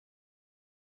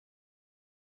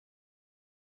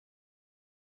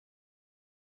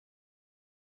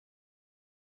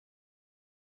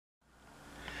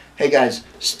Hey guys,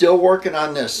 still working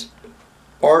on this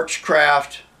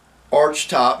Archtop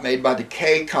made by the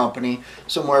K Company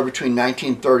somewhere between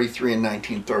 1933 and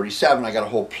 1937. I got a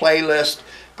whole playlist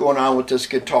going on with this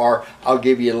guitar. I'll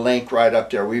give you a link right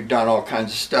up there. We've done all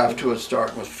kinds of stuff to it,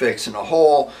 starting with fixing a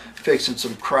hole, fixing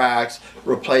some cracks,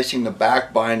 replacing the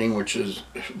back binding, which is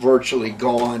virtually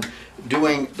gone,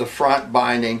 doing the front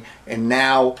binding, and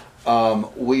now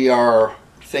we are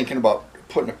thinking about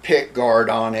putting a pick guard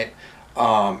on it,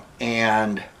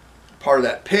 and part of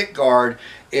that pick guard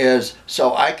is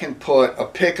so I can put a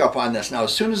pickup on this. Now,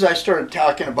 as soon as I started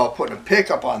talking about putting a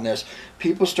pickup on this,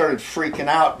 people started freaking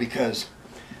out because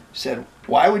said,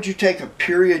 why would you take a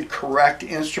period correct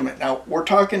instrument? Now, we're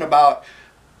talking about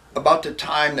the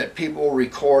time that people were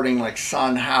recording like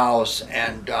Son House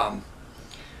and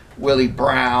Willie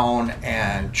Brown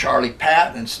and Charlie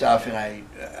Patton and stuff, and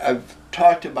I've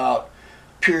talked about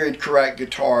period correct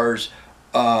guitars,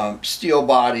 steel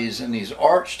bodies, and these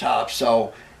Archtops.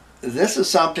 So this is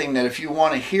something that if you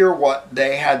want to hear what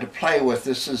they had to play with,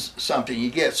 this is something you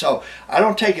get. So I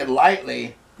don't take it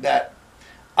lightly that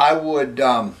I would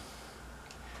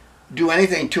do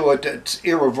anything to it that's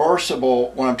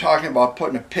irreversible when I'm talking about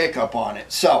putting a pickup on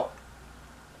it. So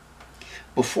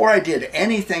before I did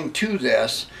anything to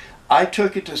this, I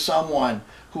took it to someone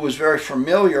who was very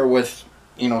familiar with,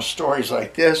 you know, stories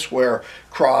like this, where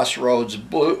Crossroads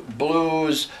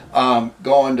Blues,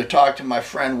 going to talk to my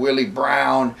friend Willie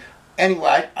Brown.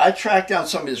 Anyway, I tracked down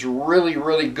some of his really,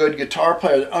 really good guitar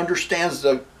player that understands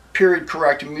the period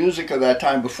correct music of that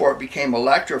time before it became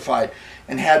electrified,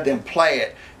 and had them play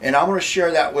it. And I'm going to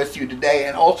share that with you today.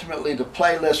 And ultimately, the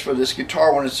playlist for this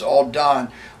guitar, when it's all done,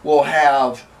 will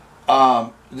have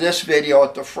this video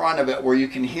at the front of it where you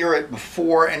can hear it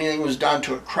before anything was done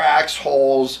to it, cracks,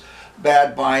 holes,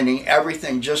 bad binding,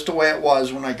 everything just the way it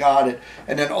was when I got it,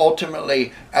 and then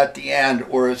ultimately at the end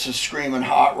where it's a screaming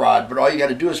hot rod. But all you got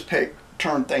to do is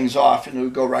turn things off and it'll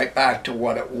go right back to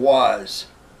what it was.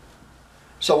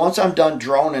 So once I'm done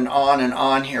droning on and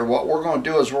on here, what we're going to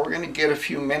do is we're going to get a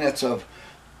few minutes of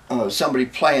somebody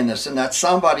playing this, and that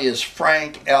somebody is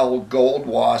Frank L.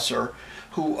 Goldwasser,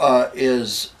 who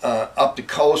is up the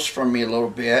coast from me a little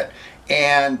bit,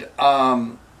 and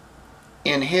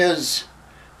in his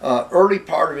early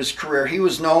part of his career, he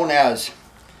was known as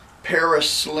Paris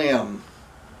Slim.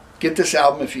 Get this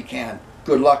album if you can.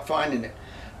 Good luck finding it.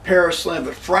 Paris Slim.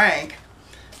 But Frank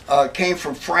came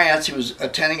from France. He was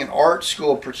attending an art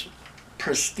school,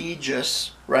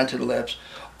 prestigious, rented lips,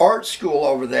 art school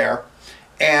over there,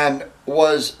 and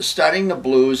was studying the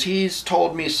blues. He's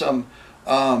told me some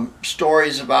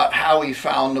stories about how he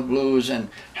found the blues and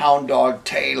Hound Dog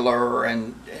Taylor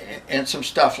and some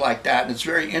stuff like that, and it's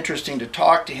very interesting to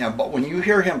talk to him. But when you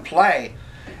hear him play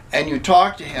and you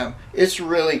talk to him, it's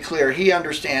really clear he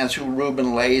understands who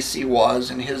Reuben Lacey was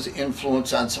and his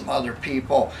influence on some other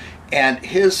people, and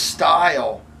his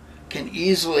style can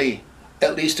easily,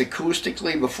 at least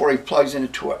acoustically before he plugs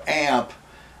into an amp,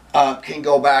 can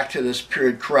go back to this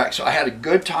period correct. So I had a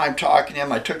good time talking to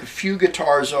him. I took a few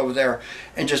guitars over there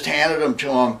and just handed them to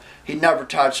him. He'd never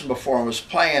touched them before and was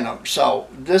playing them. So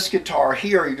this guitar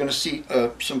here, you're going to see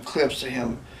some clips of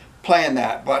him playing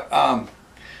that. But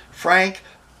Frank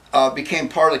became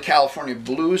part of the California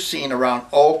blues scene around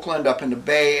Oakland, up in the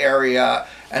Bay Area,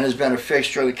 and has been a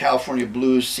fixture of the California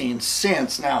blues scene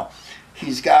since. Now,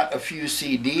 he's got a few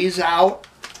CDs out,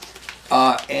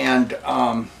 and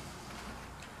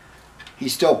he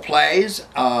still plays,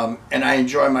 and I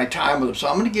enjoy my time with him. So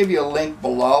I'm going to give you a link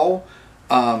below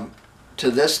to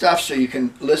this stuff so you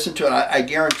can listen to it. I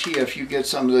guarantee you, if you get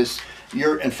some of this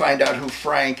and find out who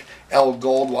Frank L.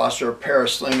 Goldwasser or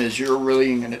Paris Slim is, you're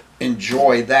really going to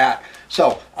enjoy that.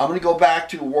 So I'm going to go back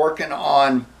to working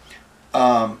on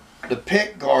the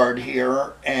pick guard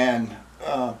here and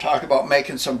talk about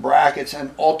making some brackets, and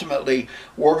ultimately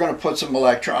we're going to put some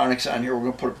electronics on here. We're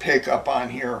going to put a pickup on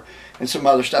here and some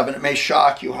other stuff, and it may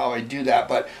shock you how I do that.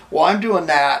 But while I'm doing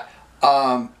that,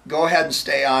 go ahead and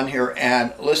stay on here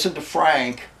and listen to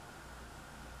Frank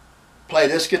play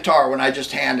this guitar when I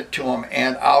just hand it to him,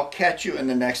 and I'll catch you in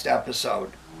the next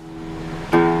episode.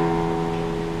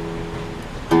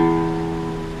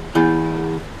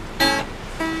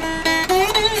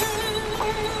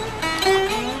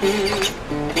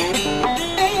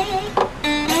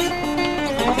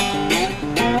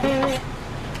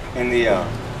 In the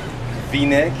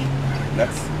V-neck,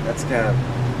 that's kind of,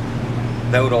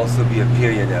 that would also be a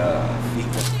period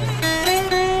equal.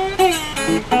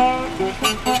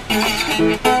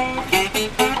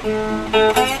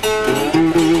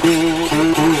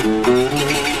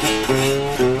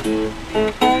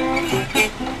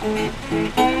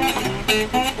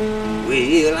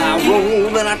 Well, I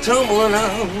tumbling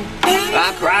out.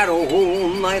 I cried a whole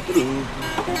night through.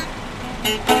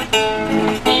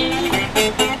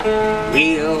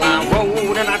 Well, I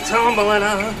rolled and I tumbled and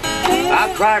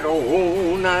I cried a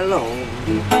whole night long.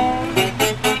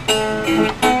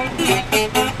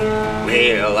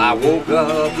 Well, I woke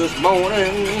up this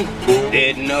morning,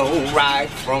 didn't know right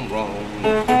from wrong.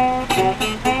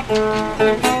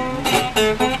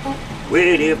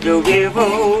 Well, if the river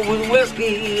was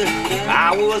whiskey,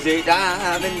 I was a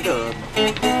diving duck.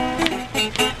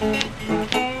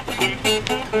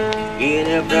 And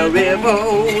if the river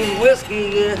was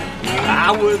whiskey,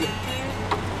 I was a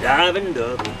diving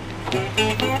duck.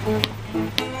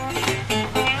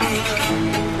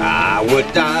 I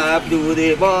would dive to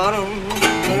the bottom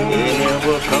and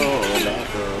never come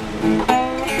back up.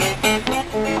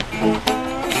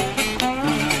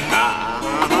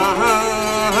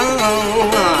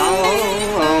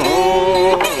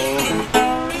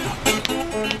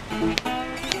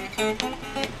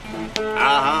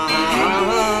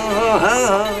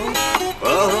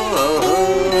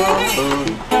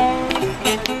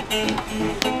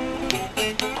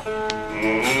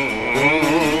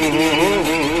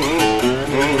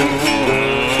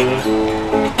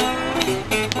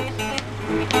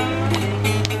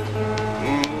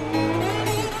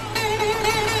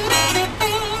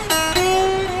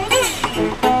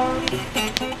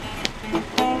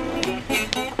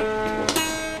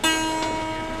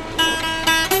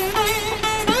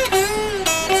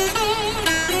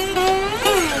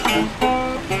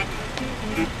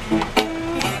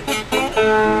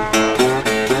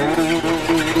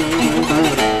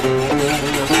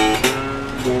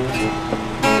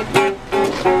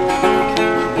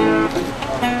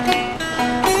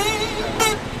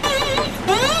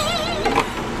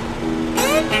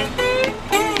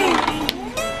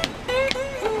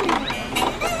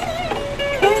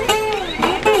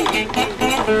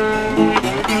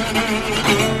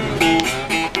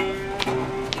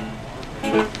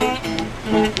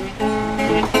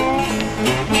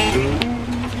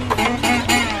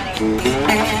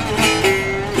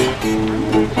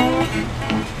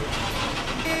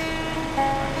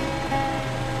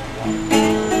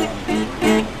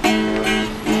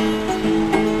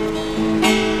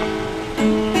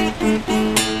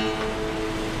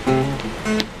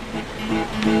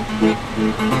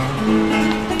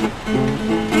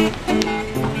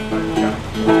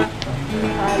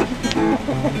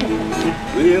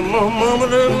 Well, my mama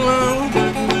done long,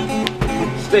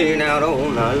 staying out all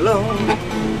night long.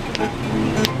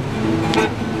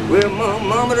 Well, my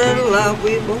mama done love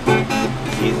people,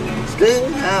 she's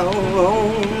staying out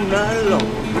all night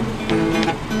long.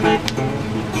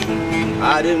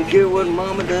 I didn't care what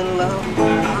mama done love,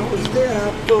 I was there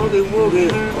out boogie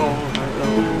woogie all night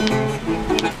long.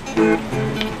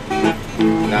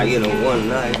 Now you know one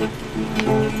night,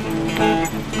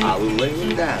 I was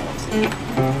laying down,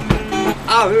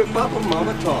 I heard Papa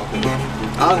Mama talking.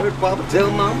 I heard Papa tell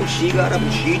Mama, she got up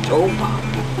and she told Papa.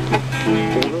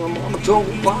 Well, Mama told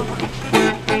Papa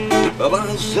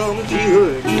about something she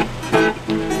heard.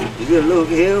 She said, look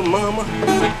here, Mama,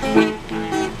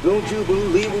 don't you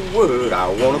believe a word. I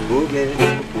want a boogie.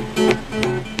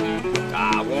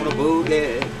 I want a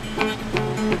boogie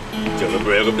till the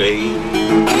break of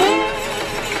day.